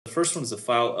first one is a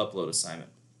file upload assignment.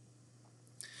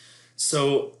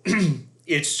 So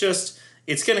it's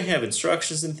going to have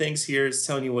instructions and things here. It's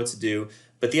telling you what to do.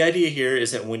 But the idea here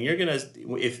is that when you're going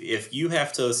to, if you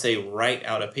have to, say, write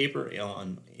out a paper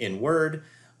in Word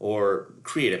or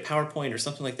create a PowerPoint or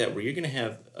something like that, where you're going to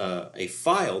have a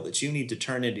file that you need to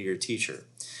turn into your teacher.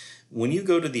 When you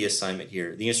go to the assignment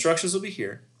here, the instructions will be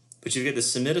here, but you get the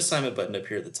Submit Assignment button up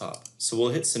here at the top. So we'll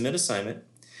hit Submit Assignment,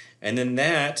 and then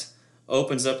that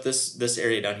opens up this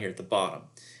area down here at the bottom.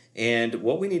 And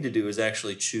what we need to do is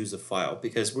actually choose a file,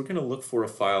 because we're going to look for a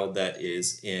file that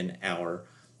is in our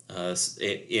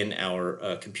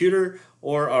computer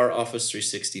or our Office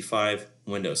 365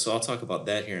 window. So I'll talk about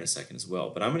that here in a second as well.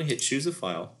 But I'm going to hit Choose a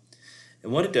File.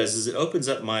 And what it does is it opens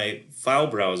up my file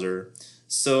browser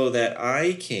so that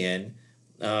I can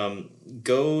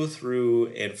go through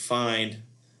and find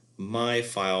my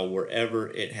file wherever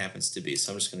it happens to be.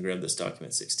 So I'm just going to grab this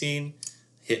document 16,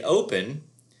 hit Open,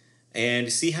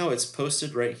 and see how it's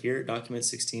posted right here,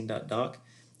 document16.doc.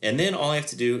 And then all I have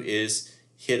to do is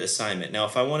hit Assignment. Now,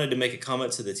 if I wanted to make a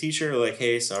comment to the teacher, like,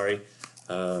 hey, sorry,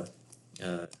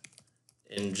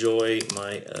 enjoy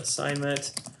my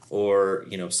assignment, or,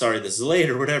 you know, sorry this is late,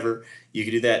 or whatever, you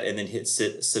can do that and then hit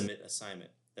Submit Assignment.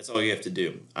 That's all you have to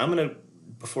do.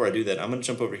 Before I do that, I'm going to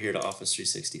jump over here to Office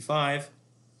 365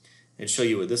 and show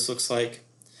you what this looks like.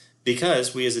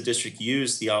 Because we as a district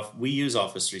use use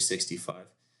Office 365.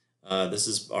 This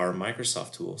is our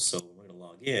Microsoft tool, so we're going to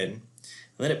log in, and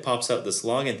then it pops up this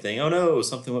login thing. Oh no,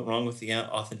 something went wrong with the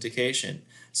authentication.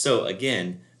 So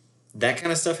again, that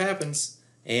kind of stuff happens,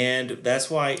 and that's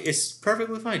why it's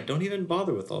perfectly fine. Don't even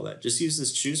bother with all that. Just use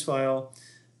this Choose File,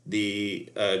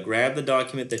 grab the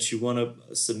document that you want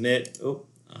to submit. Oh,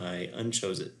 I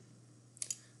unchose it.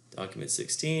 Document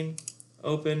 16,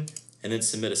 open, and then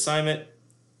Submit Assignment.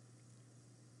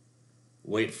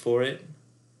 Wait for it,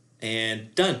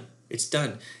 and done. It's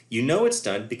done. You know it's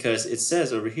done because it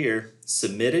says over here,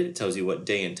 submitted. It tells you what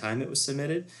day and time it was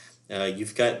submitted.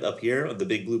 You've got up here on the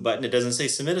big blue button, it doesn't say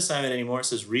Submit Assignment anymore. It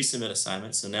says Resubmit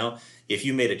Assignment. So now if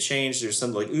you made a change, there's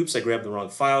something like, oops, I grabbed the wrong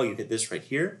file. You hit this right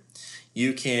here.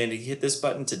 You can hit this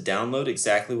button to download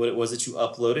exactly what it was that you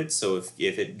uploaded. So if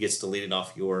it gets deleted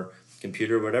off your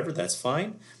computer or whatever, that's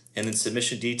fine. And then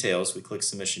Submission Details, we click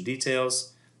Submission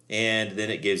Details, and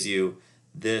then it gives you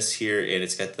this here, and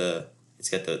it's got the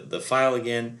file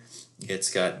again. It's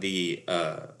got the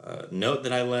note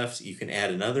that I left. You can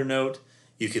add another note.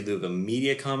 You could leave a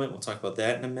media comment. We'll talk about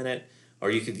that in a minute. Or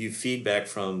you could view feedback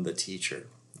from the teacher.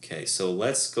 Okay, so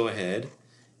let's go ahead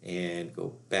and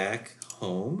go back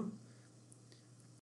home.